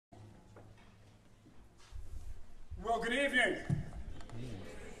Well, good evening.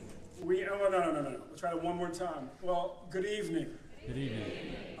 Oh, no. We'll try it one more time. Well, good evening. Good evening.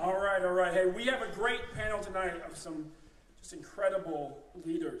 All right. Hey, we have a great panel tonight of some just incredible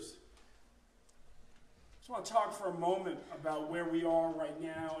leaders. I just want to talk for a moment about where we are right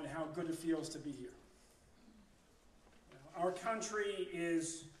now and how good it feels to be here. Our country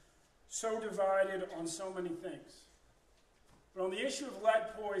is so divided on so many things. But on the issue of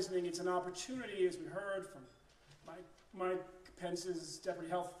lead poisoning, it's an opportunity, as we heard from Mike Pence's Deputy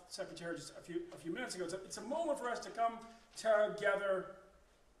Health Secretary just a few minutes ago. It's a moment for us to come together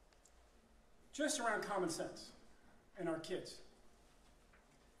just around common sense and our kids.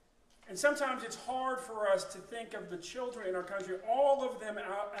 And sometimes it's hard for us to think of the children in our country, all of them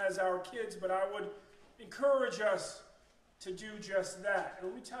as our kids, but I would encourage us to do just that. And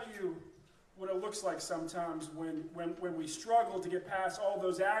let me tell you what it looks like sometimes when we struggle to get past all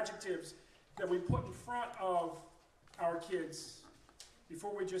those adjectives that we put in front of our kids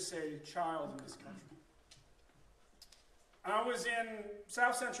before we just say child in this country. I was in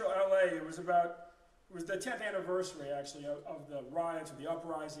South Central LA. It was the 10th anniversary, actually, of the riots, or the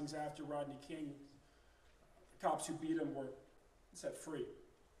uprisings after Rodney King. The cops who beat him were set free.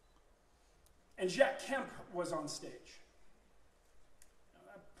 And Jack Kemp was on stage.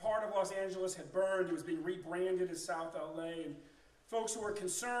 Part of Los Angeles had burned. It was being rebranded as South LA. And folks who were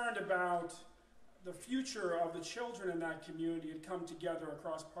concerned about the future of the children in that community had come together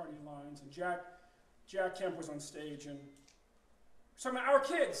across party lines. And Jack Kemp was on stage and talking about our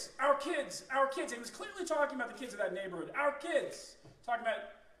kids. And he was clearly talking about the kids of that neighborhood. Our kids. Talking about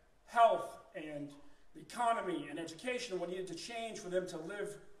health and the economy and education and what needed to change for them to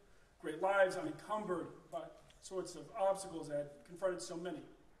live great lives unencumbered by sorts of obstacles that had confronted so many.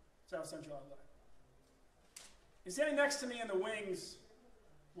 South Central LA. And standing next to me in the wings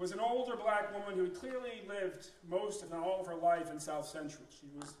was an older black woman who had clearly lived most, if not all, of her life in South Central.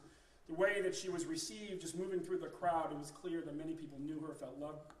 The way that she was received, just moving through the crowd, it was clear that many people knew her, felt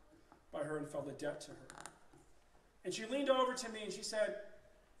loved by her, and felt a debt to her. And she leaned over to me and she said,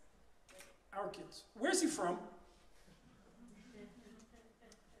 "Our kids. Where's he from?"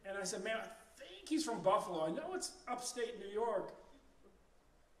 And I said, "Man, I think he's from Buffalo. I know it's upstate New York."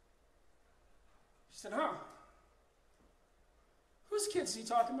 She said, "Huh? Whose kids is he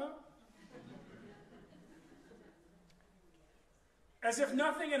talking about?" As if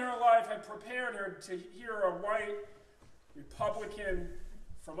nothing in her life had prepared her to hear a white Republican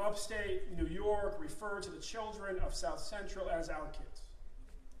from upstate New York refer to the children of South Central as our kids.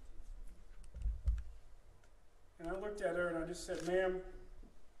 And I looked at her and I just said, "Ma'am,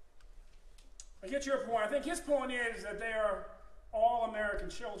 I get your point. I think his point is that they are all American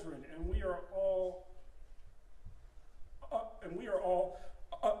children, and we are all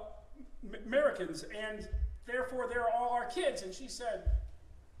Americans, and therefore they're all our kids." And she said,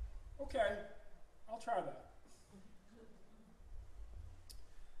 "Okay, I'll try that."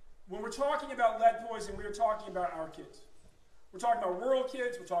 When we're talking about lead poisoning, we are talking about our kids. We're talking about rural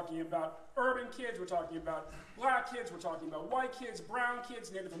kids, we're talking about urban kids, we're talking about black kids, we're talking about white kids, brown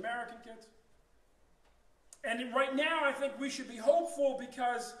kids, Native American kids. And right now, I think we should be hopeful,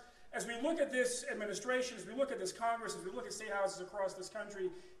 because as we look at this administration, as we look at this Congress, as we look at state houses across this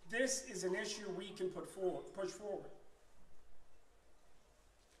country, this is an issue we can push forward.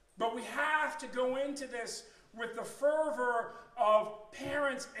 But we have to go into this with the fervor of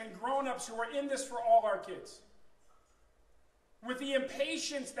parents and grown-ups who are in this for all our kids. With the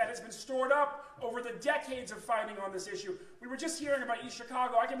impatience that has been stored up over the decades of fighting on this issue. We were just hearing about East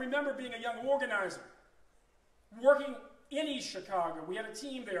Chicago. I can remember being a young organizer, working in East Chicago. We had a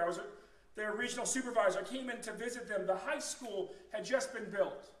team there. I was their regional supervisor. I came in to visit them. The high school had just been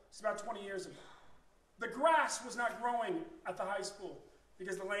built. It's about 20 years ago. The grass was not growing at the high school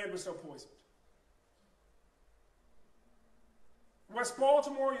because the land was so poisoned. West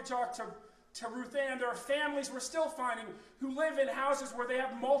Baltimore, you talk to Ruth Ann, there are families we're still finding who live in houses where they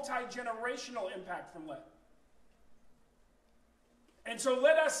have multi-generational impact from lead. And so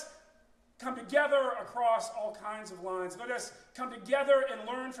let us come together across all kinds of lines. Let us come together and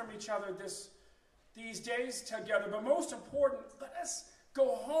learn from each other these days together. But most important, let us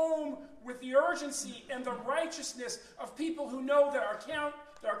go home with the urgency and the righteousness of people who know that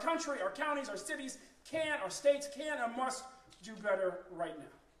our country, our counties, our cities our states can and must do better right now.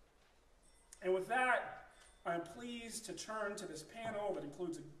 And with that, I am pleased to turn to this panel that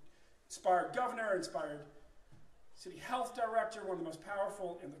includes an inspired governor, inspired city health director, one of the most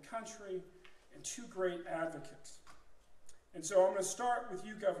powerful in the country, and two great advocates. And so I'm going to start with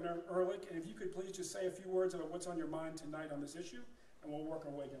you, Governor Ehrlich, and if you could please just say a few words about what's on your mind tonight on this issue, and we'll work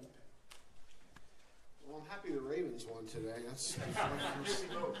our way down the Well, I'm happy the Ravens won today. That's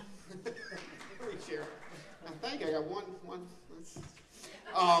thank you. I got one. Two.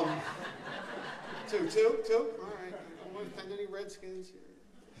 All right. I won't offend any Redskins here.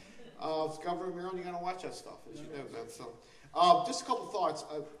 As Governor of Maryland, you got to watch that stuff, as you know that. So, just a couple thoughts.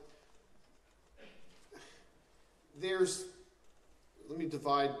 Let me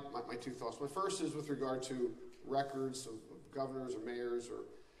divide my two thoughts. My first is with regard to records of governors or mayors or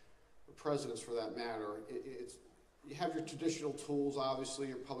presidents, for that matter. You have your traditional tools, obviously,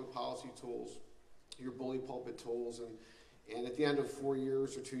 your public policy tools, your bully pulpit tools, and at the end of 4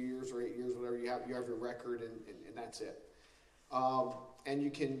 years or 2 years or 8 years, whatever, you have your record, and that's it. And you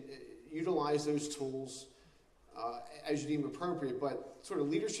can utilize those tools as you deem appropriate, but sort of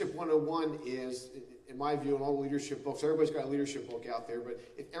Leadership 101 is, in my view, in all the leadership books, everybody's got a leadership book out there, but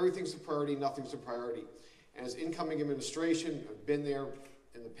if everything's a priority, nothing's a priority. And as incoming administration, I've been there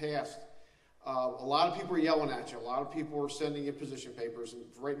in the past, a lot of people are yelling at you. A lot of people are sending you position papers. And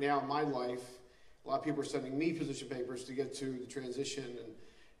right now in my life, a lot of people are sending me position papers to get to the transition and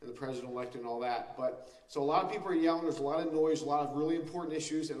the president-elect and all that. So a lot of people are yelling. There's a lot of noise, a lot of really important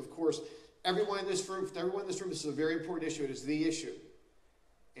issues. And of course, everyone in this room, this is a very important issue. It is the issue.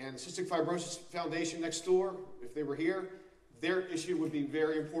 And the Cystic Fibrosis Foundation next door, if they were here, their issue would be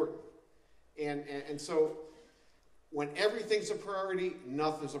very important. And so when everything's a priority,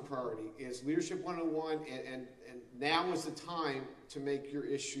 nothing's a priority. It's Leadership 101, and now is the time to make your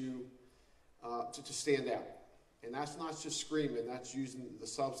issue to stand out. And that's not just screaming, that's using the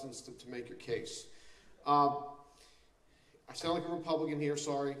substance to make your case. I sound like a Republican here,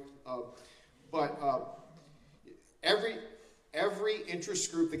 sorry. But every interest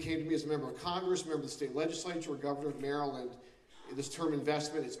group that came to me as a member of Congress, member of the state legislature, or governor of Maryland, this term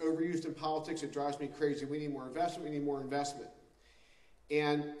investment, it's overused in politics. It drives me crazy. We need more investment. We need more investment.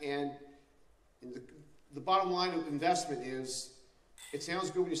 And the bottom line of investment is, it sounds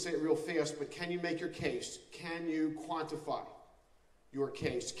good when you say it real fast, but can you make your case? Can you quantify your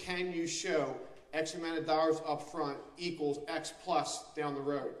case? Can you show X amount of dollars up front equals X plus down the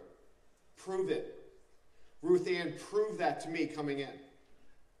road? Prove it. Ruth Ann, prove that to me coming in.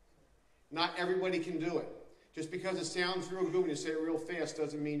 Not everybody can do it. Just because it sounds real good when you say it real fast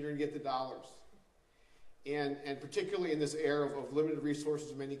doesn't mean you're going to get the dollars. And particularly in this era of limited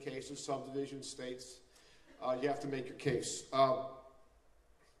resources in many cases, subdivision states, you have to make your case.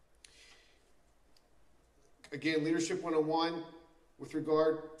 Again, Leadership 101, with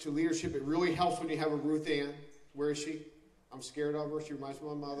regard to leadership, it really helps when you have a Ruth Ann. Where is she? I'm scared of her. She reminds me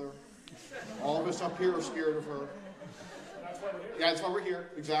of my mother. All of us up here are scared of her. That's why we're here. Yeah, that's why we're here,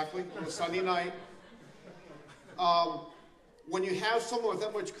 exactly, on a Sunday night. When you have someone with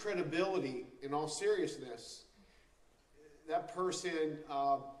that much credibility, in all seriousness, that person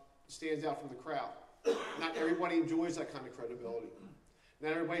stands out from the crowd. Not everybody enjoys that kind of credibility.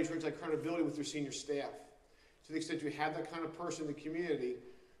 Not everybody enjoys that credibility with their senior staff. To the extent you have that kind of person in the community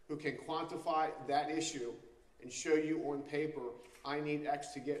who can quantify that issue and show you on paper, I need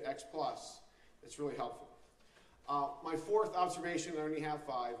X to get X plus, it's really helpful. My fourth observation, I only have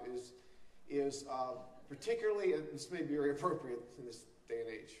 5, is particularly, and this may be very appropriate in this day and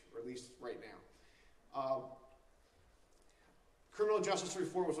age, or at least right now. Criminal justice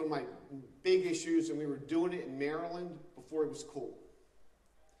reform was one of my big issues, and we were doing it in Maryland before it was cool.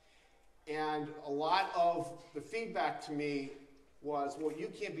 And a lot of the feedback to me was, well, you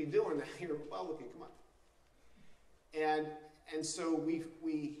can't be doing that. You're Republican, come on. And so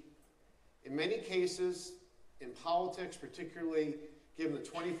we, in many cases, in politics, particularly given the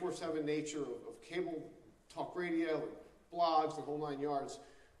 24/7 nature of cable talk radio and blogs, the whole 9 yards,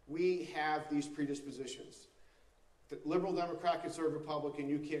 we have these predispositions. The liberal Democrat, conservative Republican,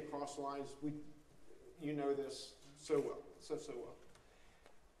 you can't cross lines. You know this so well, so well.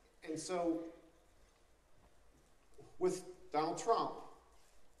 And so with Donald Trump,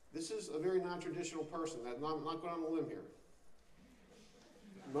 this is a very non-traditional person. I'm not going on a limb here.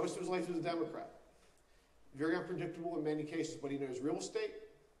 Most of his life he was a Democrat. Very unpredictable in many cases, but he knows real estate.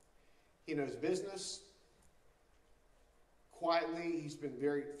 He knows business. Quietly, he's been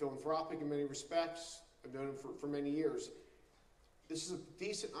very philanthropic in many respects. I've known him for many years. This is a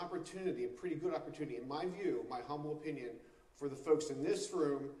decent opportunity, a pretty good opportunity, in my view, my humble opinion, for the folks in this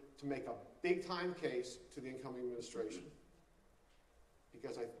room to make a big-time case to the incoming administration.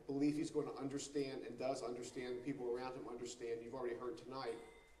 Because I believe he's going to understand and does understand, the people around him understand. You've already heard tonight,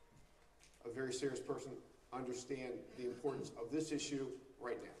 a very serious person understand the importance of this issue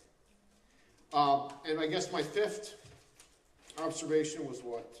right now. And I guess my 5th observation was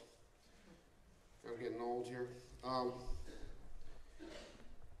what? I'm getting old here.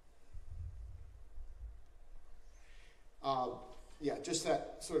 Yeah, just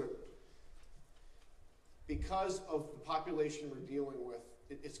that sort of, because of the population we're dealing with,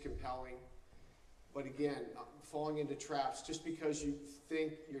 it's compelling. But again, falling into traps, just because you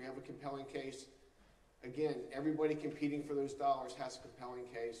think you have a compelling case, again, everybody competing for those dollars has a compelling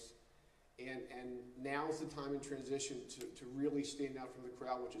case. And now's the time in transition to really stand out from the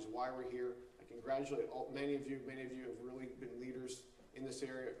crowd, which is why we're here. I congratulate many of you. Many of you have really been leaders in this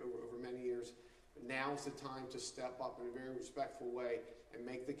area over many years. But now's the time to step up in a very respectful way and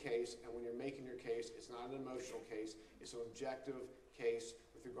make the case. And when you're making your case, it's not an emotional case. It's an objective case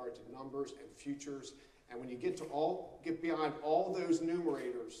with regard to numbers and futures. And when you get beyond all those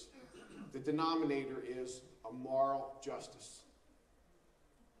numerators, the denominator is a moral justice.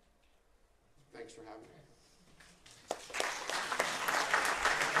 Thanks for having me.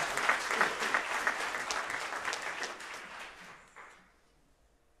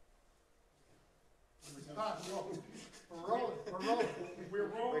 We're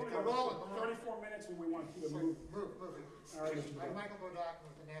rolling. 34 minutes and we want you to move. Moving. All right. I'm Michael Bodaken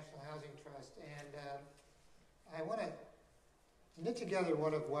with the National Housing Trust, and I want to knit together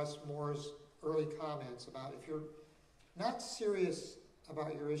one of Wes Moore's early comments about if you're not serious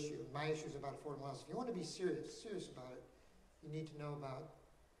about your issue, my issue is about affordable housing. If you want to be serious about it, you need to know about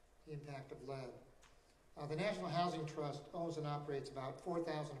the impact of lead. The National Housing Trust owns and operates about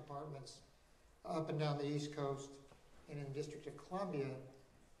 4,000 apartments up and down the East Coast and in the District of Columbia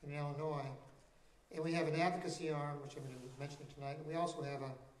in Illinois. And we have an advocacy arm, which I'm going to be mentioning tonight, and we also have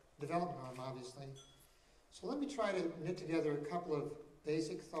a development arm, obviously. So let me try to knit together a couple of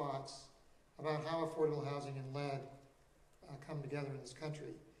basic thoughts about how affordable housing and lead come together in this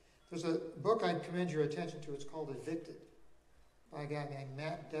country. There's a book I'd commend your attention to. It's called Evicted, by a guy named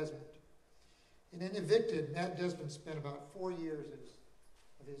Matt Desmond. And in Evicted, Matt Desmond spent about 4 years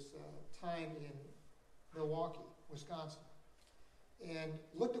of his time in Milwaukee, Wisconsin, and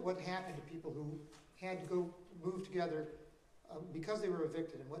looked at what happened to people who had to go move together because they were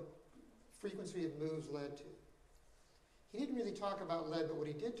evicted and what frequency of moves led to. He didn't really talk about lead, but what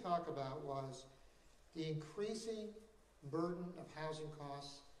he did talk about was the increasing burden of housing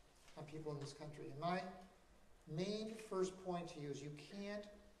costs on people in this country. And my main first point to you is you can't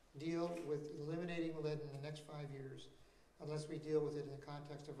deal with eliminating lead in the next 5 years unless we deal with it in the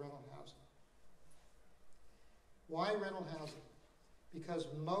context of rental housing. Why rental housing? Because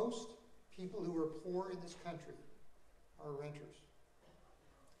most people who are poor in this country are renters.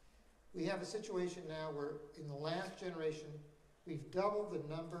 We have a situation now where in the last generation, we've doubled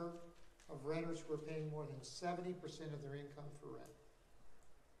the number of renters who are paying more than 70% of their income for rent.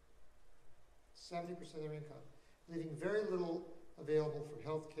 70% of their income, leaving very little available for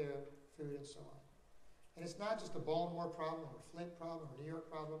health care, food, and so on. And it's not just a Baltimore problem or a Flint problem or a New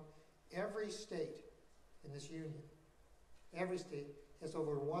York problem. Every state in this union, every state has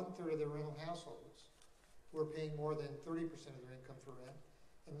over 1/3 of their rental households who are paying more than 30% of their income for rent,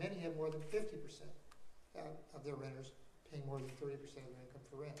 and many have more than 50% of their renters paying more than 30% of their income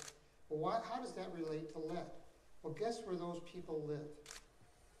for rent. Well, how does that relate to lead? Well, guess where those people live?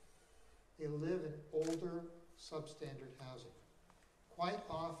 They live in older, substandard housing. Quite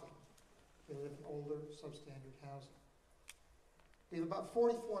often, they live in older, substandard housing. We have about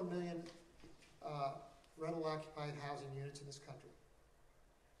 44 million rental-occupied housing units in this country.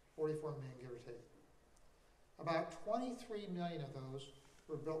 44 million, give or take. About 23 million of those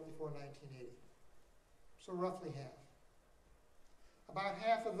were built before 1980, so roughly half. About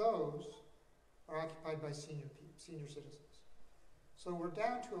half of those are occupied by senior citizens. So we're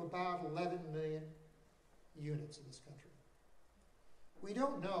down to about 11 million units in this country. We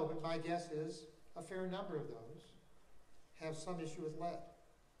don't know, but my guess is a fair number of those have some issue with lead.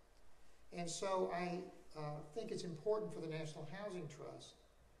 And so I think it's important for the National Housing Trust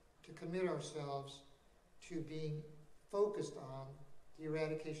to commit ourselves to being focused on the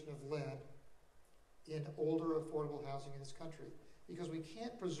eradication of lead in older, affordable housing in this country. Because we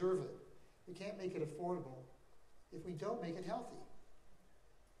can't preserve it, we can't make it affordable if we don't make it healthy.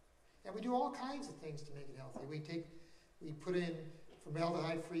 And we do all kinds of things to make it healthy. We put in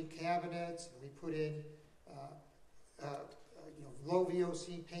formaldehyde-free cabinets, and we put in low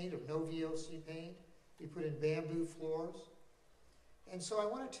VOC paint or no VOC paint. We put in bamboo floors. And so I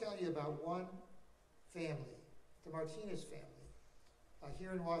want to tell you about one family, the Martinez family,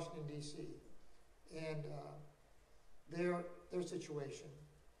 here in Washington, D.C., and their situation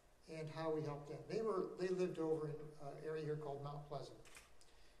and how we helped them. They lived over in an area here called Mount Pleasant.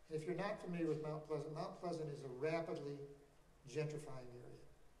 And if you're not familiar with Mount Pleasant is a rapidly gentrifying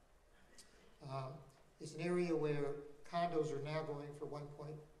area. It's an area where condos are now going for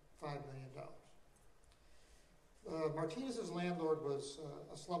 $1.5 million. Martinez's landlord was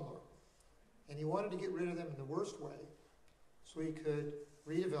a slumlord, and he wanted to get rid of them in the worst way so he could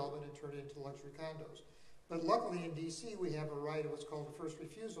redevelop it and turn it into luxury condos. But luckily in DC we have a right of what's called a first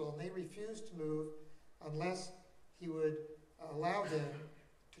refusal, and they refused to move unless he would allow them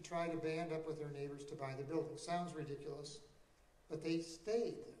to try to band up with their neighbors to buy the building. Sounds ridiculous, but they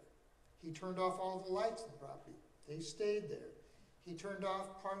stayed there. He turned off all the lights in the property. They stayed there. He turned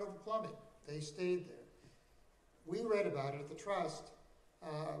off part of the plumbing. They stayed there. We read about it at the trust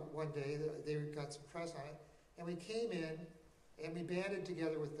one day. They got some press on it, and we came in and we banded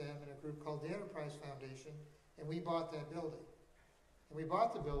together with them in a group called the Enterprise Foundation, and we bought that building. And we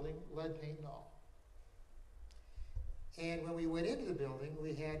bought the building, lead paint and all. And when we went into the building,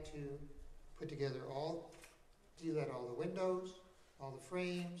 we had to put together all the windows, all the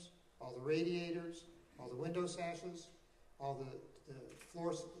frames, all the radiators, all the window sashes, all the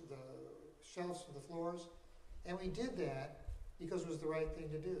floors, the shelves for the floors. And we did that because it was the right thing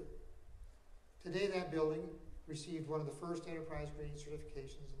to do. Today that building received one of the first Enterprise Green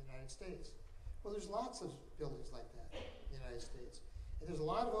certifications in the United States. Well, there's lots of buildings like that in the United States. And there's a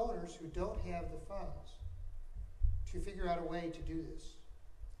lot of owners who don't have the funds to figure out a way to do this.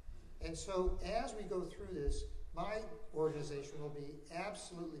 And so as we go through this, my organization will be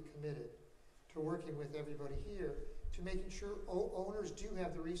absolutely committed to working with everybody here to making sure owners do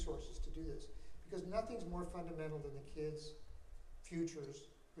have the resources to do this. Because nothing's more fundamental than the kids' futures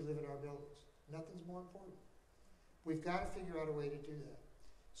who live in our buildings. Nothing's more important. We've got to figure out a way to do that.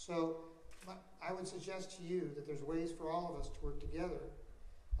 So I would suggest to you that there's ways for all of us to work together.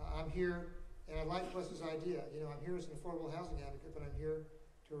 I'm here, and I like Wes's idea. You know, I'm here as an affordable housing advocate, but I'm here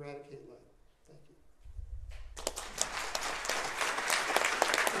to eradicate lead. Thank you.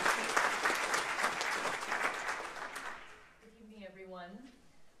 Good evening, everyone.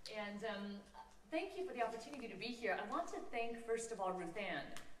 And thank you for the opportunity to be here. I want to thank, first of all, Ruth Ann,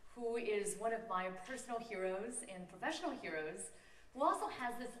 who is one of my personal heroes and professional heroes, who also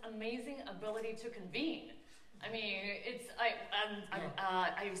has this amazing ability to convene. I mean,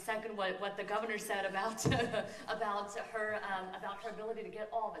 I second what the governor said about about her ability to get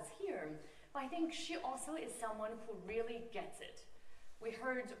all of us here. But I think she also is someone who really gets it. We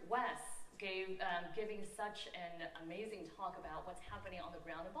heard Wes giving such an amazing talk about what's happening on the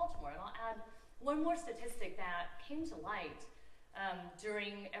ground in Baltimore, and I'll add one more statistic that came to light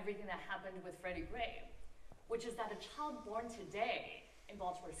during everything that happened with Freddie Gray, which is that a child born today in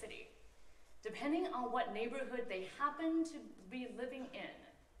Baltimore City, depending on what neighborhood they happen to be living in,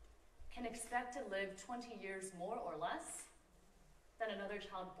 can expect to live 20 years more or less than another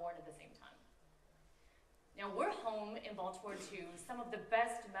child born at the same time. Now, we're home in Baltimore to some of the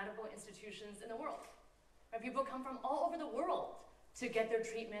best medical institutions in the world. People come from all over the world to get their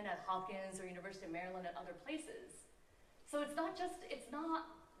treatment at Hopkins or University of Maryland and other places. So it's not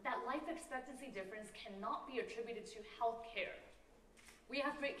that life expectancy difference cannot be attributed to health care. We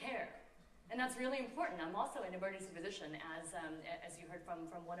have great care, and that's really important. I'm also an emergency physician, as you heard from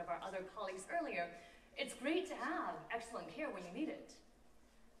one of our other colleagues earlier. It's great to have excellent care when you need it.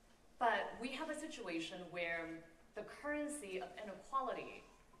 But we have a situation where the currency of inequality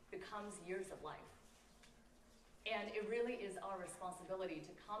becomes years of life. And it really is our responsibility to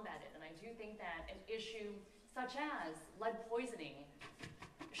combat it. And I do think that an issue such as lead poisoning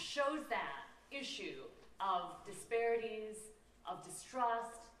shows that issue of disparities, of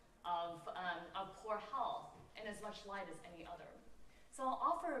distrust, of poor health in as much light as any other. So I'll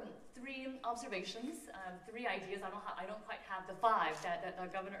offer 3 observations, 3 ideas. I don't quite have the 5 that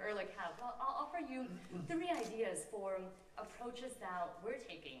Governor Ehrlich has, but I'll offer you 3 ideas for approaches that we're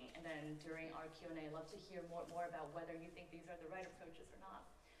taking. And then during our Q&A, I'd love to hear more about whether you think these are the right approaches or not.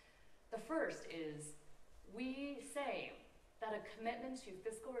 The first is, we say that a commitment to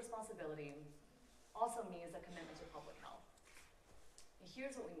fiscal responsibility also means a commitment to public health. And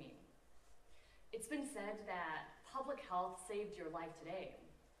here's what we mean. It's been said that public health saved your life today.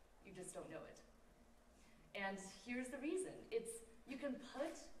 You just don't know it. And here's the reason. You can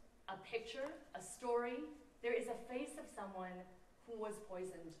put a picture, a story, there is a face of someone who was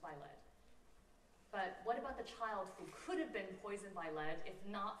poisoned by lead. But what about the child who could have been poisoned by lead if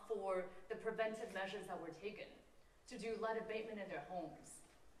not for the preventive measures that were taken to do lead abatement in their homes?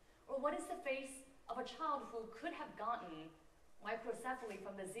 Or what is the face of a child who could have gotten microcephaly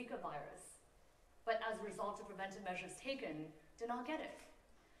from the Zika virus, but as a result of preventive measures taken, did not get it?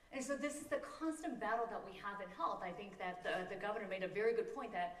 And so this is the constant battle that we have in health. I think that the governor made a very good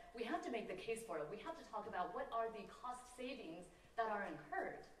point that we have to make the case for it. We have to talk about what are the cost savings that are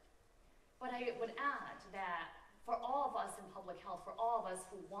incurred. But I would add that for all of us in public health, for all of us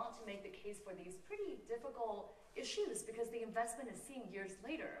who want to make the case for these pretty difficult issues because the investment is seen years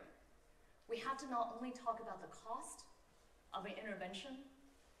later, we have to not only talk about the cost of an intervention,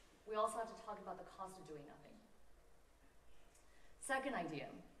 we also have to talk about the cost of doing nothing. Second idea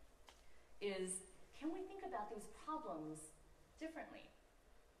is, can we think about these problems differently?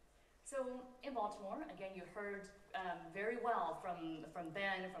 So in Baltimore, again, you heard very well from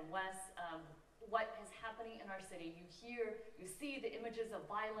Ben, from Wes, what is happening in our city. You see the images of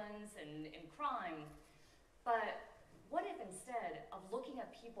violence and crime, but what if instead of looking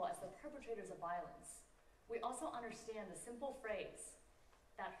at people as the perpetrators of violence, we also understand the simple phrase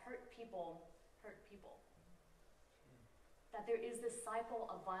that hurt people hurt people? That there is this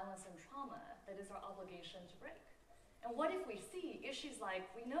cycle of violence and trauma that is our obligation to break. And what if we see issues like,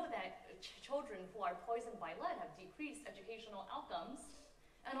 we know that children who are poisoned by lead have decreased educational outcomes,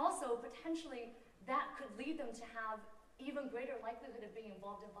 and also potentially that could lead them to have even greater likelihood of being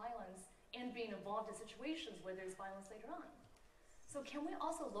involved in violence and being involved in situations where there's violence later on. So can we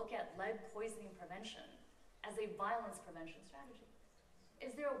also look at lead poisoning prevention as a violence prevention strategy?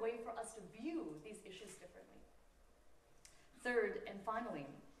 Is there a way for us to view these issues differently? Third, and finally,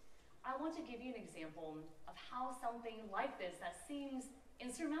 I want to give you an example of how something like this that seems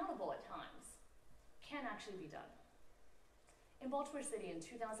insurmountable at times can actually be done. In Baltimore City in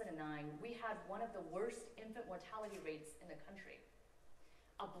 2009, we had one of the worst infant mortality rates in the country.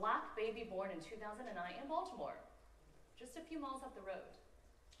 A black baby born in 2009 in Baltimore, just a few miles up the road,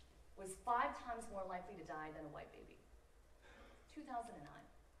 was 5 times more likely to die than a white baby. 2009.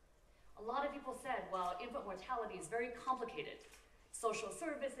 A lot of people said, well, infant mortality is very complicated. Social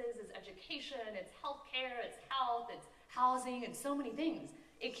services, it's education, it's healthcare, it's health, it's housing, and so many things.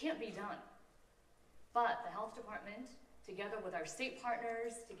 It can't be done. But the health department, together with our state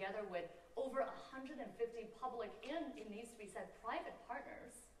partners, together with over 150 public and, it needs to be said, private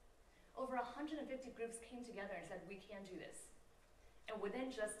partners, over 150 groups came together and said, we can do this. And within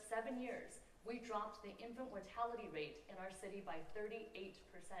just 7 years, we dropped the infant mortality rate in our city by 38%,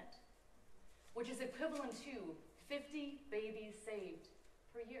 which is equivalent to 50 babies saved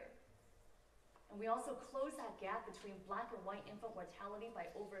per year. And we also closed that gap between black and white infant mortality by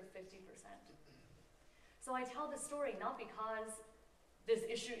over 50%. So I tell this story not because this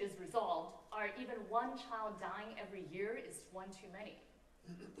issue is resolved, or even one child dying every year is one too many.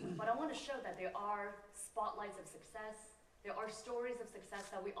 But I want to show that there are spotlights of success, there are stories of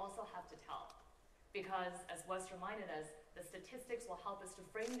success that we also have to tell. Because, as Wes reminded us, the statistics will help us to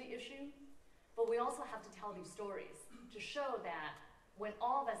frame the issue, but we also have to tell these stories to show that when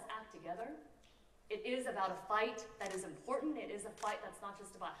all of us act together, it is about a fight that is important. It is a fight that's not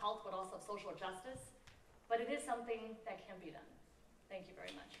just about health, but also social justice. But it is something that can be done. Thank you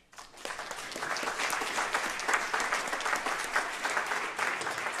very much.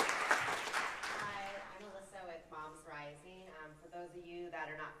 Hi, I'm Elyssa with MomsRising. For those of you that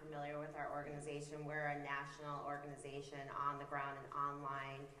are not familiar with our organization, we're a national organization on the ground and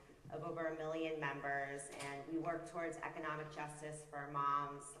online of over 1 million members, and we work towards economic justice for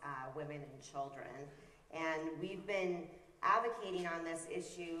moms, women, and children. And we've been advocating on this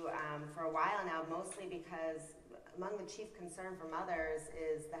issue for a while now, mostly because among the chief concern for mothers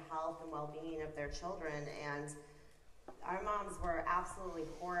is the health and well-being of their children, and our moms were absolutely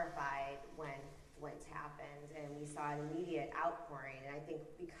horrified when it happened, and we saw an immediate outpouring. And I think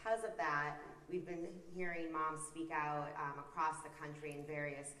because of that, we've been hearing moms speak out across the country in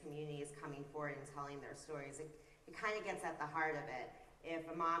various communities coming forward and telling their stories. It kind of gets at the heart of it. If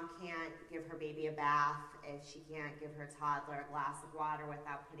a mom can't give her baby a bath, if she can't give her toddler a glass of water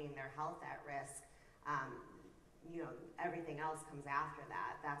without putting their health at risk, everything else comes after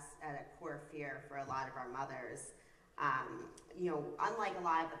that. That's a core fear for a lot of our mothers. Unlike a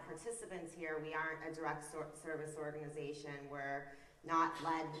lot of the participants here, we aren't a direct service organization. We're not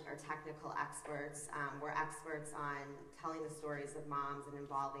led or technical experts. We're experts on telling the stories of moms and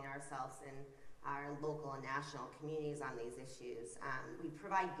involving ourselves in our local and national communities on these issues. We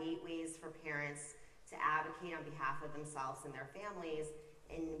provide gateways for parents to advocate on behalf of themselves and their families,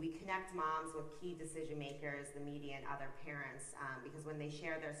 and we connect moms with key decision makers, the media, and other parents, because when they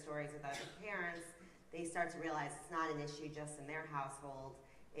share their stories with other parents, they start to realize it's not an issue just in their household,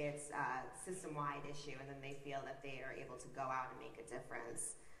 it's a system-wide issue, and then they feel that they are able to go out and make a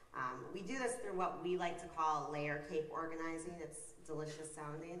difference. We do this through what we like to call layer cake organizing. It's delicious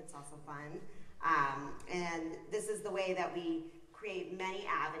sounding, it's also fun. And this is the way that we create many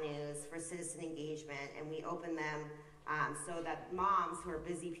avenues for citizen engagement, and we open them so that moms who are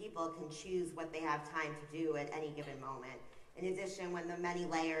busy people can choose what they have time to do at any given moment. In addition, when the many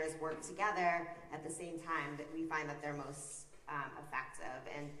layers work together at the same time, that we find that they're most effective.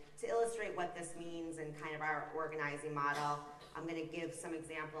 And to illustrate what this means and kind of our organizing model, I'm going to give some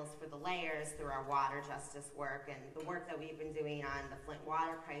examples for the layers through our water justice work and the work that we've been doing on the Flint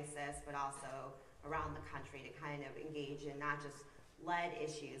water crisis, but also around the country to kind of engage in not just lead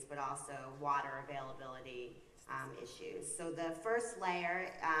issues, but also water availability issues. So the first layer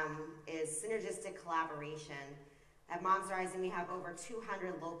is synergistic collaboration. At MomsRising, we have over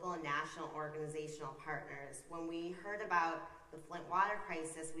 200 local and national organizational partners. When we heard about the Flint water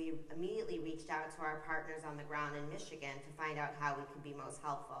crisis, we immediately reached out to our partners on the ground in Michigan to find out how we could be most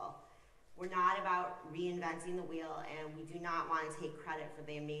helpful. We're not about reinventing the wheel, and we do not want to take credit for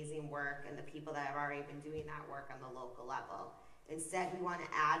the amazing work and the people that have already been doing that work on the local level. Instead, we want to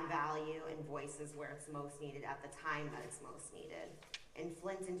add value and voices where it's most needed at the time that it's most needed. In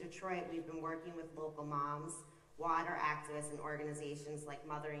Flint and Detroit, we've been working with local moms, water activists, and organizations like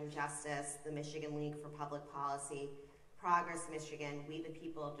Mothering Justice, the Michigan League for Public Policy, Progress Michigan, We the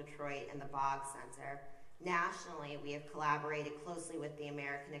People of Detroit, and the Bog Center. Nationally, we have collaborated closely with the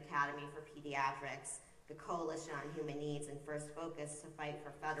American Academy for Pediatrics, the Coalition on Human Needs, and First Focus to fight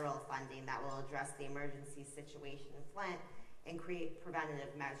for federal funding that will address the emergency situation in Flint and create preventative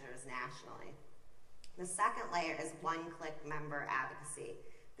measures nationally. The second layer is one-click member advocacy.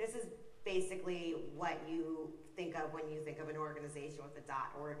 This is basically what you think of when you think of an organization with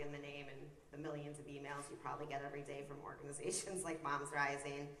a .org in the name and the millions of emails you probably get every day from organizations like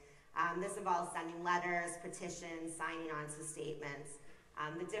MomsRising. This involves sending letters, petitions, signing on to statements.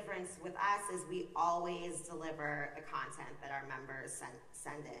 The difference with us is we always deliver the content that our members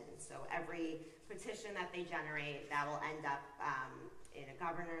send in. So every petition that they generate, that will end up in a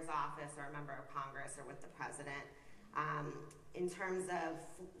governor's office or a member of Congress or with the president. In terms of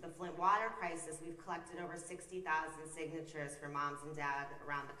the Flint water crisis, we've collected over 60,000 signatures for moms and dads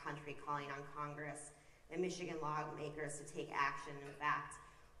around the country calling on Congress and Michigan lawmakers to take action. In fact,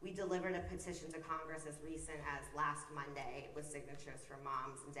 we delivered a petition to Congress as recent as last Monday with signatures from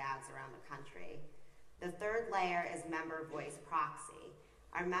moms and dads around the country. The third layer is member voice proxy.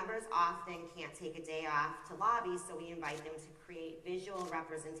 Our members often can't take a day off to lobby, so we invite them to create visual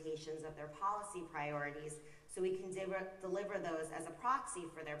representations of their policy priorities so we can deliver those as a proxy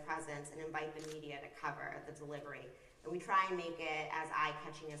for their presence and invite the media to cover the delivery. And we try and make it as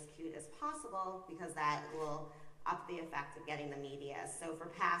eye-catching, as cute as possible, because that will up the effect of getting the media. So for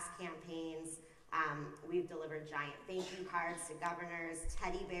past campaigns, we've delivered giant thank you cards to governors,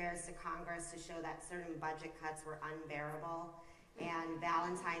 teddy bears to Congress to show that certain budget cuts were unbearable, and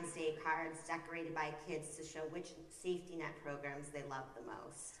Valentine's Day cards decorated by kids to show which safety net programs they love the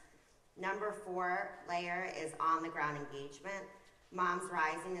most. Number 4 layer is on-the-ground engagement.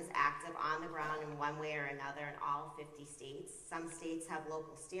 MomsRising is active on the ground in one way or another in all 50 states. Some states have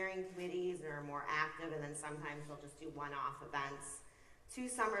local steering committees and are more active, and then sometimes they'll just do one-off events. 2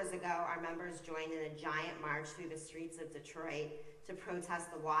 summers ago, our members joined in a giant march through the streets of Detroit to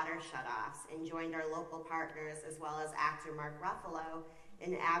protest the water shutoffs and joined our local partners as well as actor Mark Ruffalo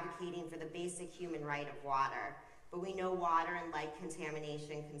in advocating for the basic human right of water. But we know water and lead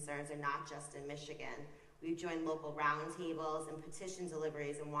contamination concerns are not just in Michigan. We've joined local roundtables and petition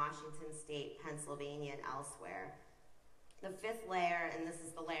deliveries in Washington State, Pennsylvania, and elsewhere. The 5th layer, and this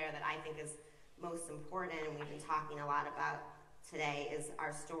is the layer that I think is most important and we've been talking a lot about today, is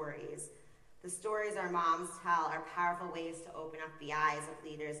our stories. The stories our moms tell are powerful ways to open up the eyes of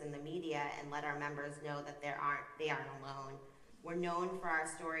leaders in the media and let our members know that they aren't alone. We're known for our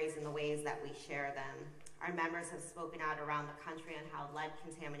stories and the ways that we share them. Our members have spoken out around the country on how lead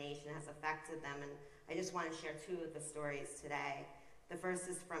contamination has affected them, and I just want to share 2 of the stories today. The first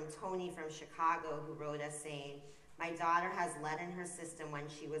is from Tony from Chicago, who wrote us saying, "My daughter has lead in her system when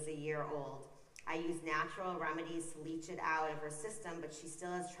she was a year old. I use natural remedies to leach it out of her system, but she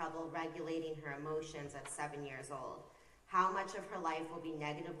still has trouble regulating her emotions at 7 years old. How much of her life will be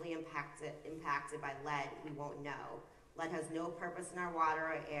negatively impacted by lead, we won't know. Lead has no purpose in our water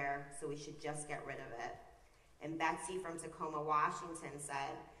or air, so we should just get rid of it." And Betsy from Tacoma, Washington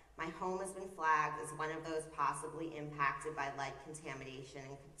said, "My home has been flagged as one of those possibly impacted by lead contamination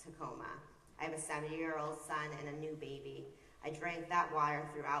in Tacoma. I have a 70-year-old son and a new baby. I drank that water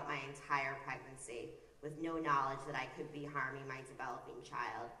throughout my entire pregnancy with no knowledge that I could be harming my developing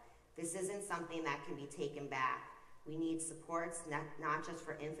child. This isn't something that can be taken back. We need supports not just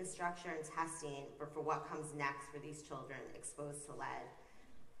for infrastructure and testing, but for what comes next for these children exposed to lead."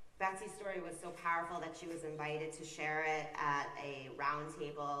 Betsy's story was so powerful that she was invited to share it at a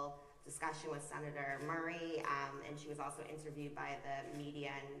roundtable discussion with Senator Murray, and she was also interviewed by the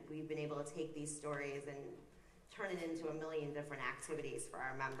media, and we've been able to take these stories and turn it into a million different activities for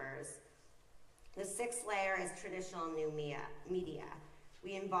our members. The sixth layer is traditional new media.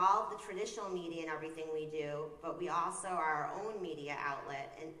 We involve the traditional media in everything we do, but we also are our own media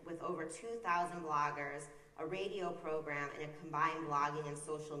outlet, and with over 2,000 bloggers, a radio program, and a combined blogging and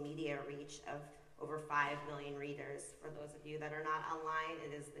social media reach of over 5 million readers. For those of you that are not online,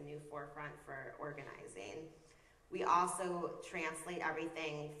 it is the new forefront for organizing. We also translate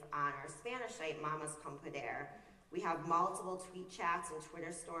everything on our Spanish site, Mamas con Poder. We have multiple tweet chats and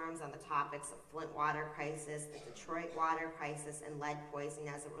Twitter storms on the topics of Flint water crisis, the Detroit water crisis, and lead poisoning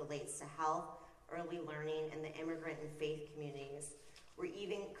as it relates to health, early learning, and the immigrant and faith communities. We're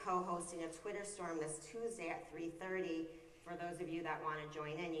even co-hosting a Twitter storm this Tuesday at 3:30. For those of you that want to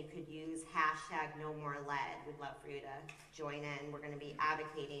join in, you could use #NoMoreLead. We'd love for you to join in. We're going to be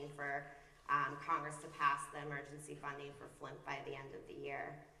advocating for Congress to pass the emergency funding for Flint by the end of the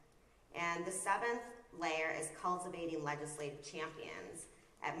year. And the seventh layer is cultivating legislative champions.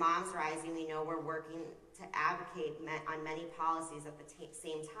 At MomsRising, we know we're working to advocate on many policies at the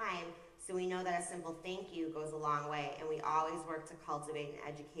same time, so we know that a simple thank you goes a long way, and we always work to cultivate and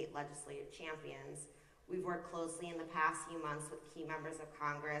educate legislative champions. We've worked closely in the past few months with key members of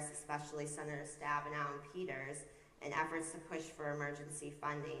Congress, especially Senator Stabenow and Peters, in efforts to push for emergency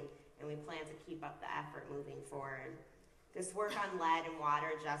funding, and we plan to keep up the effort moving forward. This work on lead and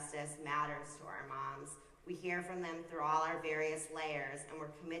water justice matters to our moms. We hear from them through all our various layers, and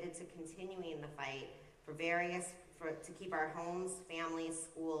we're committed to continuing the fight to keep our homes, families,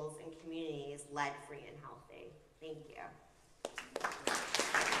 schools, and communities lead-free and healthy. Thank you.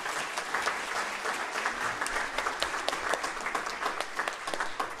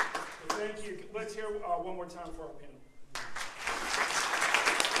 Thank you. Let's hear one more time for our panel.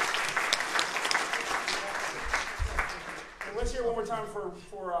 And let's hear one more time for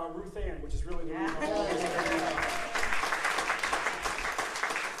Ruth Ann, which is really the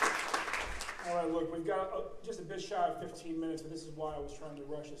All right, look, we've got just a bit shy of 15 minutes, and this is why I was trying to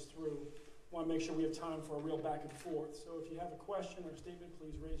rush us through. I want to make sure we have time for a real back and forth. So if you have a question or a statement,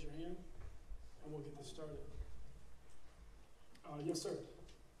 please raise your hand, and we'll get this started. Yes, sir.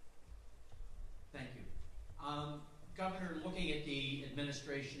 Thank you. Governor, looking at the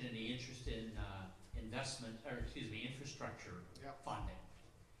administration and the interest in infrastructure funding,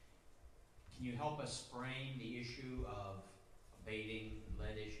 can you help us frame the issue of abating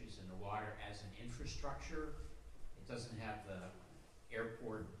lead issues in the water as an infrastructure? It doesn't have the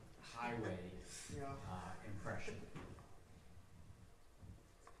airport highway impression.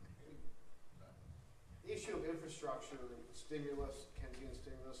 The issue of infrastructure, stimulus, Keynesian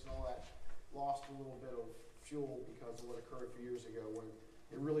stimulus, and all that lost a little bit of fuel because of what occurred a few years ago when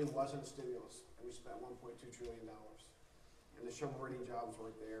it really wasn't a stimulus, and we spent $1.2 trillion, and the shovel-ready jobs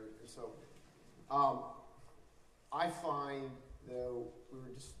weren't there. And so I find, though, Ben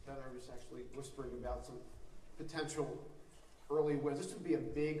and I were just actually whispering about some potential early wins. This would be a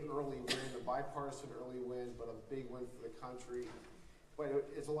big early win, a bipartisan early win, but a big win for the country. But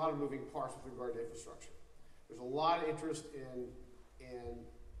it's a lot of moving parts with regard to infrastructure. There's a lot of interest in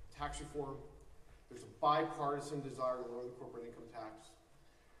tax reform. There's a bipartisan desire to lower the corporate income tax.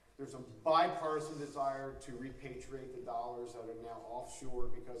 There's a bipartisan desire to repatriate the dollars that are now offshore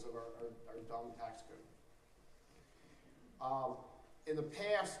because of our dumb tax code. In the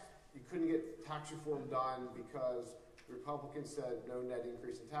past, you couldn't get tax reform done because the Republicans said no net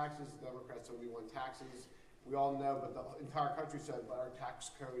increase in taxes, the Democrats said we want taxes. We all know, but the entire country said, but our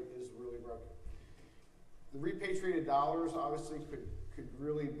tax code is really broken. The repatriated dollars obviously could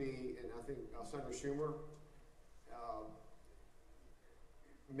really be, and I think Senator Schmier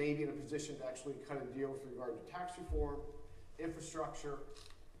may be in a position to actually cut a deal with regard to tax reform, infrastructure,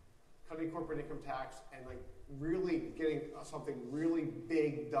 cutting corporate income tax, and like really getting something really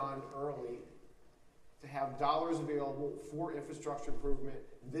big done early to have dollars available for infrastructure improvement.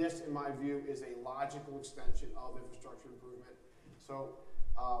 This, in my view, is a logical extension of infrastructure improvement. So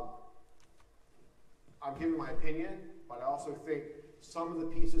I'm giving my opinion, but I also think some of the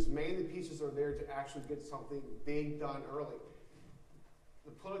pieces, many of the pieces are there to actually get something big done early.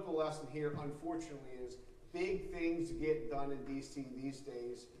 The political lesson here, unfortunately, is big things get done in DC these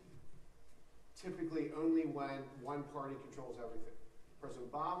days typically only when one party controls everything.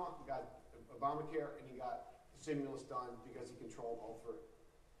 President Obama got Obamacare, and he got stimulus done because he controlled all three,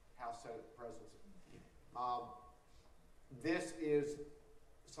 House, Senate, presidency. This is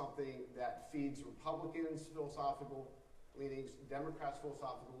something that feeds Republicans' philosophical leanings, Democrats'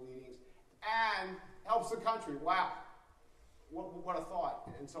 philosophical leanings, and helps the country. Wow, what a thought.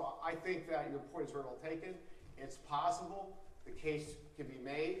 And so I think that your point is very well taken. It's possible. The case can be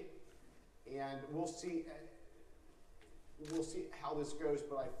made. And we'll see. we'll see how this goes,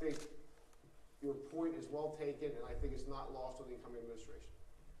 but I think your point is well taken, and I think it's not lost on the incoming administration.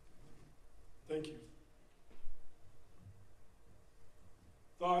 Thank you.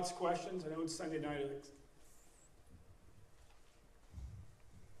 Thoughts, questions? I know it's Sunday night.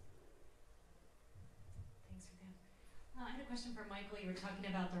 Thanks for that. I had a question for Michael. You were talking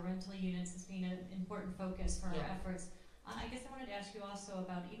about the rental units as being an important focus for our efforts. I guess I wanted to ask you also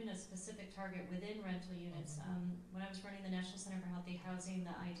about even a specific target within rental units. When I was running the National Center for Healthy Housing,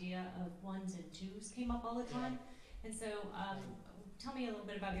 the idea of 1s and 2s came up all the time. And so tell me a little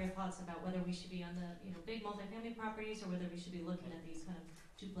bit about your thoughts about whether we should be on the big multifamily properties or whether we should be looking at these kind of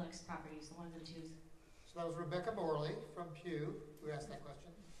duplex properties, the 1s and 2s. So that was Rebecca Morley from Pew who asked that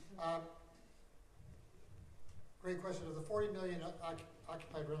question. Great question. Of the 40 million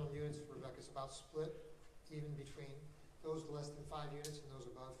occupied rental units, Rebecca, is about split even between those less than 5 units and those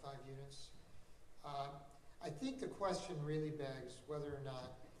above 5 units. I think the question really begs whether or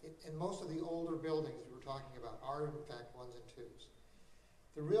not, in most of the older buildings we were talking about are in fact 1s and 2s.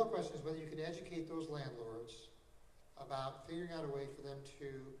 The real question is whether you can educate those landlords about figuring out a way for them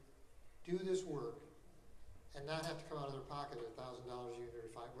to do this work and not have to come out of their pocket at $1,000 a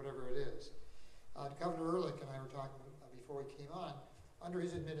unit or whatever it is. Governor Ehrlich and I were talking before we came on. Under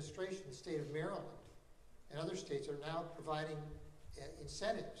his administration, the state of Maryland and other states are now providing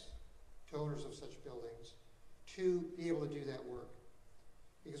incentives to owners of such buildings to be able to do that work.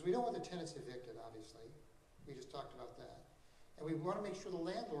 Because we don't want the tenants evicted, obviously. We just talked about that. And we want to make sure the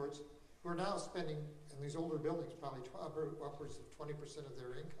landlords who are now spending, in these older buildings, probably upwards of 20% of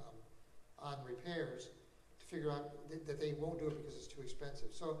their income on repairs, to figure out that they won't do it because it's too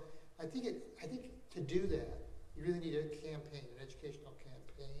expensive. So I think to do that, you really need a campaign, an educational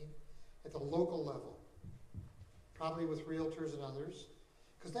campaign at the local level, probably with realtors and others,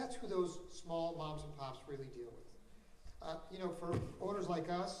 because that's who those small moms and pops really deal with. For owners like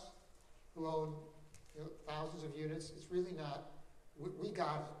us who own thousands of units, it's really not. We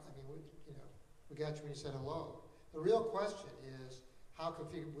got it. I mean, we got you when you said hello. The real question is how can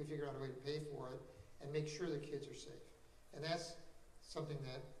we figure out a way to pay for it and make sure the kids are safe, and that's something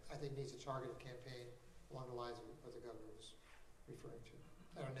that I think needs a targeted campaign along the lines of what the governor was referring to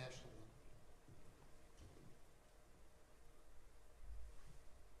at a national level.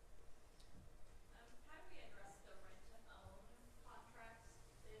 How do we address the rent-to-own contracts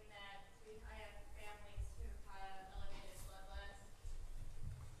in that I have families who have elevated bloodlets?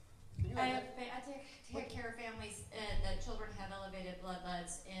 I take care of families that children have elevated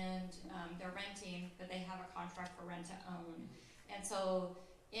bloodlets and they're renting, but they have a contract for rent-to-own. And so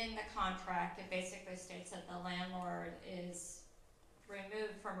in the contract, it basically states that the landlord is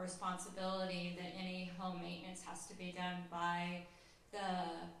removed from responsibility, that any home maintenance has to be done by the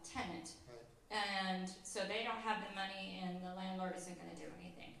tenant. Right. And so they don't have the money and the landlord isn't going to do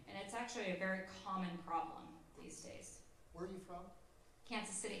anything. And it's actually a very common problem these days. Where are you from?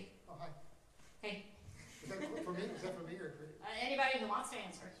 Kansas City. Oh, hi. Hey. Is that for me? Is that for me or for you? Anybody who wants to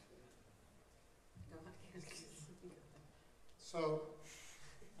answer. So,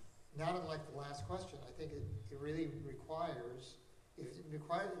 not unlike the last question, I think it really requires, it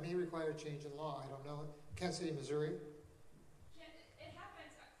may require a change in law. I don't know. Kansas City, Missouri? It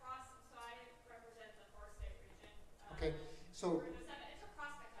happens across, so I represent the 4-state region. Okay, so, it's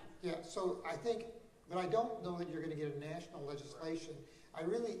across the country. yeah, so I think, but I don't know that you're going to get a national legislation. I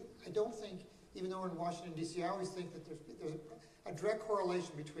don't think, even though we're in Washington, D.C., I always think that there's a direct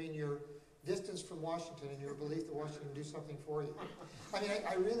correlation between your distance from Washington and your belief that Washington can do something for you. I mean,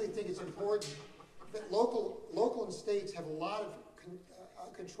 I really think it's important that local and states have a lot of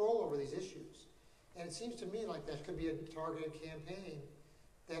control over these issues. And it seems to me like that could be a targeted campaign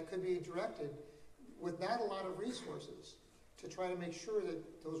that could be directed with not a lot of resources to try to make sure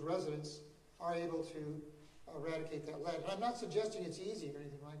that those residents are able to eradicate that lead. And I'm not suggesting it's easy or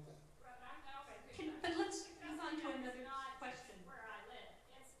anything like that. But let's move on to another question. Where I live,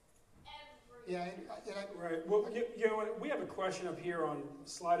 it's every. Yeah, Right. Well, we have a question up here on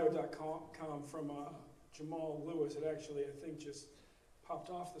Slido.com from Jamal Lewis. It actually, I think, just popped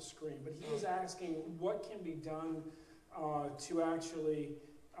off the screen. But he is asking what can be done to actually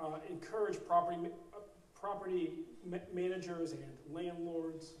encourage property managers and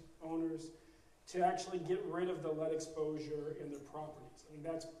landlords, owners, to actually get rid of the lead exposure in their properties. I mean,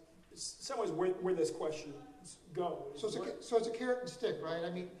 that's in some ways where this question goes. So it's a carrot and stick, right? I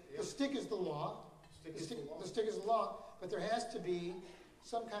mean, the stick is the law. The stick is the law, but there has to be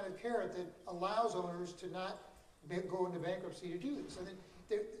some kind of carrot that allows owners to not go into bankruptcy to do this. And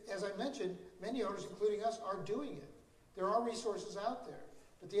as I mentioned, many owners, including us, are doing it. There are resources out there,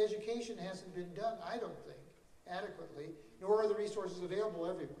 but the education hasn't been done, I don't think, adequately nor are the resources available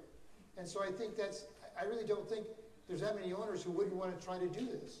everywhere. And so I think I really don't think there's that many owners who wouldn't want to try to do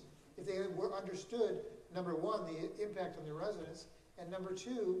this if they were understood, number one, the impact on their residents, and number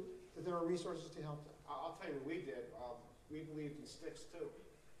two, that there are resources to help them. I'll tell you what we did. We believed in sticks too.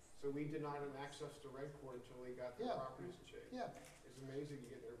 So we denied them access to rent court until we got the properties in shape. Yeah. It's amazing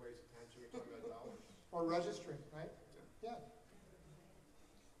you get everybody's attention. We're talking about dollars. Or registering, right? Yeah.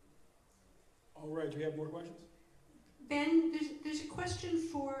 All right, do we have more questions? Ben, there's a question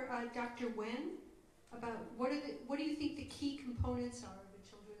for Dr. Wen about what do you think the key components are of a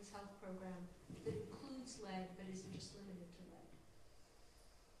children's health program that includes lead but isn't just limited to lead?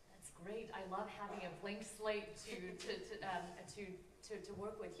 That's great. I love having a blank slate to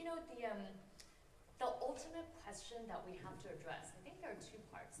work with. You know, the ultimate question that we have to address, I think there are two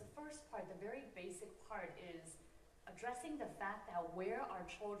parts. The first part, the very basic part, is addressing the fact that where our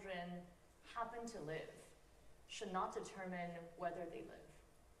children happen to live should not determine whether they live.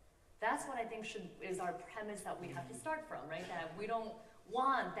 That's what I think is our premise that we have to start from, right? That we don't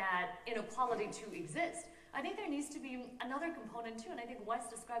want that inequality to exist. I think there needs to be another component too, and I think Wes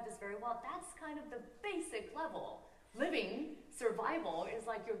described this very well. That's kind of the basic level. Living, survival is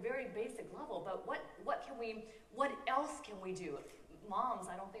like your very basic level, but what else can we do? Moms,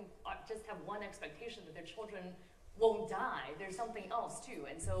 I don't think, just have one expectation that their children won't die. There's something else too,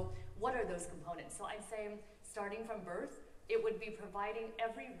 and so what are those components? So I'd say, starting from birth, it would be providing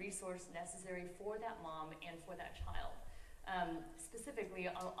every resource necessary for that mom and for that child. Specifically,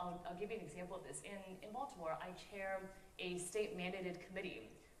 I'll give you an example of this. In Baltimore, I chair a state-mandated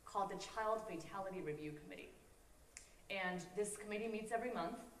committee called the Child Fatality Review Committee. And this committee meets every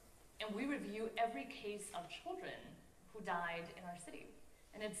month, and we review every case of children who died in our city.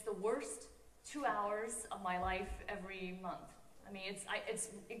 And it's the worst 2 hours of my life every month. I mean, it's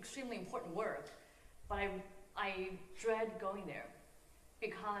extremely important work, but I dread going there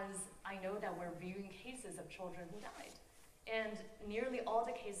because I know that we're viewing cases of children who died. And nearly all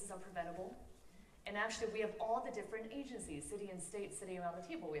the cases are preventable. And actually, we have all the different agencies, city and state, sitting around the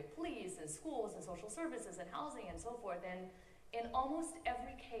table. We have police and schools and social services and housing and so forth. And in almost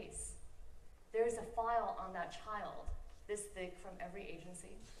every case, there is a file on that child this thick from every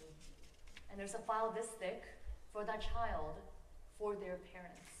agency. And there's a file this thick for that child for their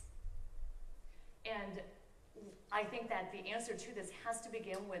parents. And I think that the answer to this has to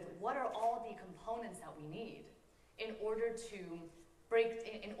begin with what are all the components that we need in order to break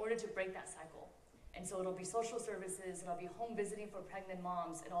that cycle. And so it'll be social services, it'll be home visiting for pregnant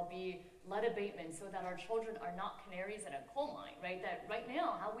moms, it'll be lead abatement so that our children are not canaries in a coal mine, right? That right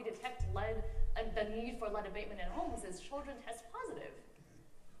now, how we detect lead, the need for lead abatement in homes is children test positive.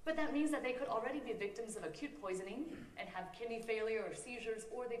 But that means that they could already be victims of acute poisoning and have kidney failure or seizures,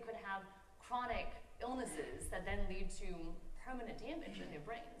 or they could have chronic illnesses that then lead to permanent damage in their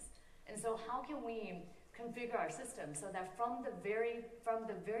brains. And so how can we configure our system so that from the very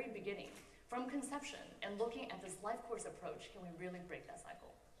beginning, from conception and looking at this life course approach, can we really break that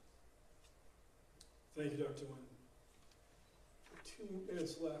cycle? Thank you, Dr. Wen. 2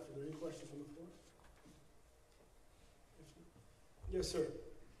 minutes left. Are there any questions from the floor? Yes, sir.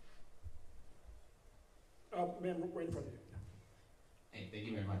 Ma'am, right in front of you. Hey, thank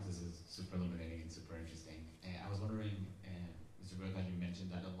you very much. This is super illuminating and super interesting. I was wondering, Mr. Bodaken, you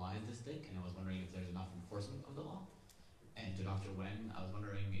mentioned that the law is this thick, and I was wondering if there's enough enforcement of the law. And to Dr. Wen, I was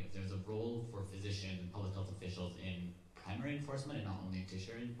wondering if there's a role for physicians and public health officials in primary enforcement and not only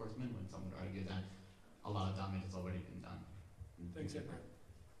tertiary enforcement, when some would argue that a lot of damage has already been done. Thanks, Edward.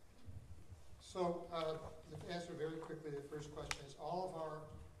 So, to answer very quickly, the first question is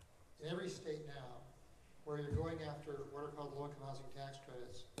in every state now, where you're going after what are called low-income housing tax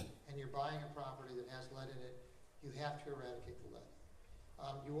credits, and you're buying a property that has lead in it, you have to eradicate the lead.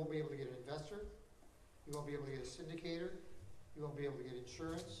 You won't be able to get an investor, you won't be able to get a syndicator, you won't be able to get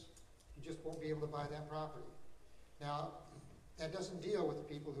insurance, you just won't be able to buy that property. Now, that doesn't deal with the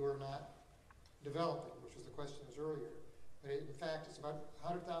people who are not developing, which was the question earlier. But in fact, it's about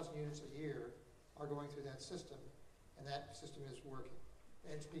 100,000 units a year are going through that system, and that system is working.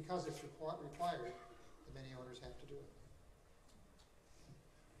 And it's because it's required that many owners have to do it.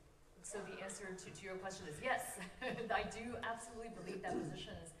 So the answer to your question is yes. I do absolutely believe that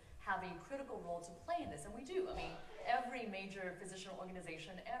physicians have a critical role to play in this, and we do. I mean, every major physician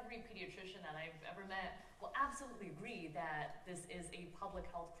organization, every pediatrician that I've ever met will absolutely agree that this is a public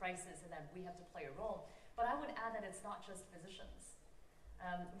health crisis and that we have to play a role. But I would add that it's not just physicians.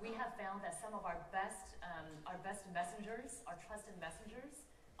 We have found that some of our best messengers, our trusted messengers,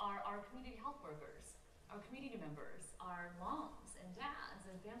 are our community health workers, our community members, our moms and dads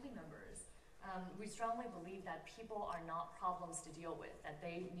and family members We strongly believe that people are not problems to deal with, that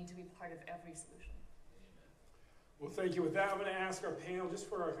they need to be part of every solution. Well, thank you. With that, I'm going to ask our panel just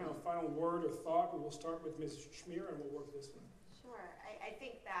for our kind of final word or thought. We'll start with Ms. Schmier, and we'll work this way. Sure. I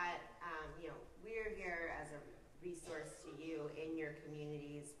think that, we're here as a resource to you in your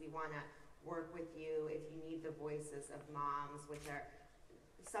communities. We want to work with you if you need the voices of moms, which are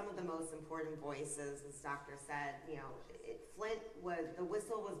some of the most important voices, as Doctor said. The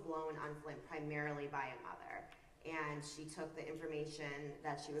whistle was blown on Flint primarily by a mother, and she took the information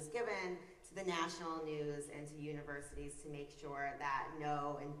that she was given to the national news and to universities to make sure that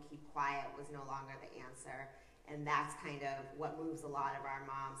no and keep quiet was no longer the answer. And that's kind of what moves a lot of our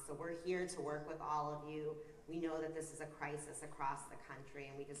moms. So we're here to work with all of you. We know that this is a crisis across the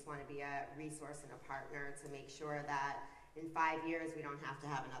country, and we just want to be a resource and a partner to make sure that in 5 years we don't have to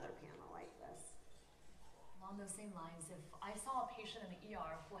have another panel like this. Along those same lines, if I saw a patient in the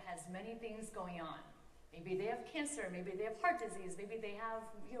ER who has many things going on, maybe they have cancer, maybe they have heart disease, maybe they have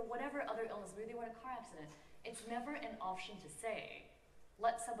whatever other illness, maybe they were in a car accident, it's never an option to say,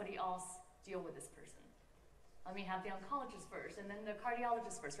 let somebody else deal with this person. Let me have the oncologist first, and then the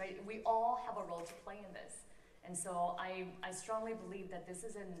cardiologist first, right? We all have a role to play in this. And so I strongly believe that this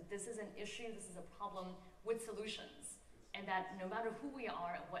is an issue, this is a problem with solutions, and that no matter who we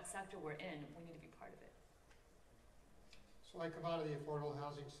are and what sector we're in, we need to be part of it. So I come out of the affordable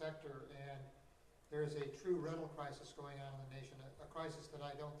housing sector, and there is a true rental crisis going on in the nation, a crisis that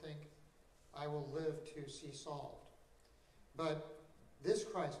I don't think I will live to see solved. But this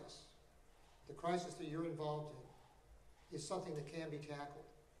crisis, the crisis that you're involved in, is something that can be tackled.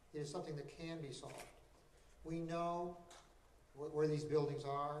 It is something that can be solved. We know where these buildings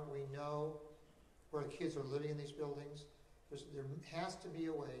are. We know where the kids are living in these buildings. There has to be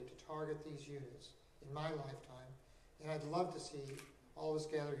a way to target these units in my lifetime. And I'd love to see all of us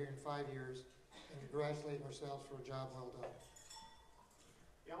gather here in 5 years and congratulate ourselves for a job well done.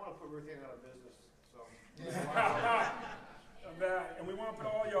 Yeah, I want to put Ruth Ann out of business, so. And we want to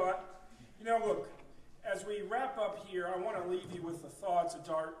put all y'all. Look, as we wrap up here, I want to leave you with the thoughts of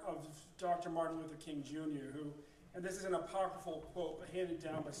Dr. Martin Luther King Jr., who, and this is an apocryphal quote, but handed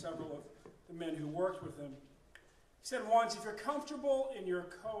down by several of the men who worked with him. He said once, if you're comfortable in your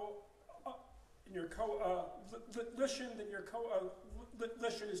coalition, then your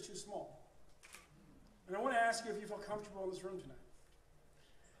coalition is too small. And I want to ask you if you feel comfortable in this room tonight.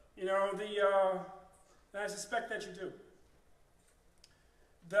 And I suspect that you do.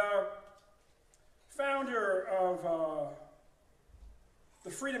 The founder of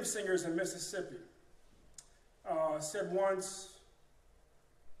the Freedom Singers in Mississippi said once,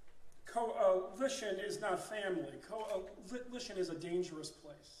 coalition is not family. Coalition is a dangerous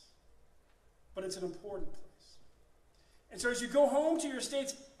place, but it's an important place. And so as you go home to your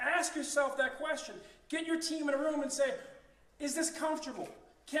states, ask yourself that question. Get your team in a room and say, is this comfortable?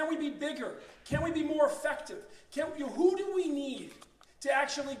 Can we be bigger? Can we be more effective? Who do we need to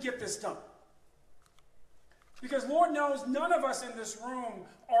actually get this done? Because Lord knows none of us in this room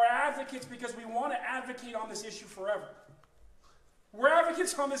are advocates because we want to advocate on this issue forever. We're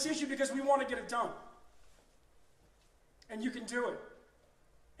advocates on this issue because we want to get it done. And you can do it.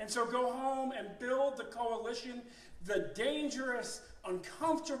 And so go home and build the coalition, the dangerous,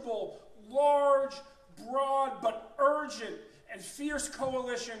 uncomfortable, large, broad, but urgent and fierce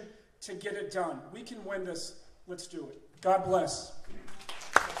coalition to get it done. We can win this. Let's do it. God bless.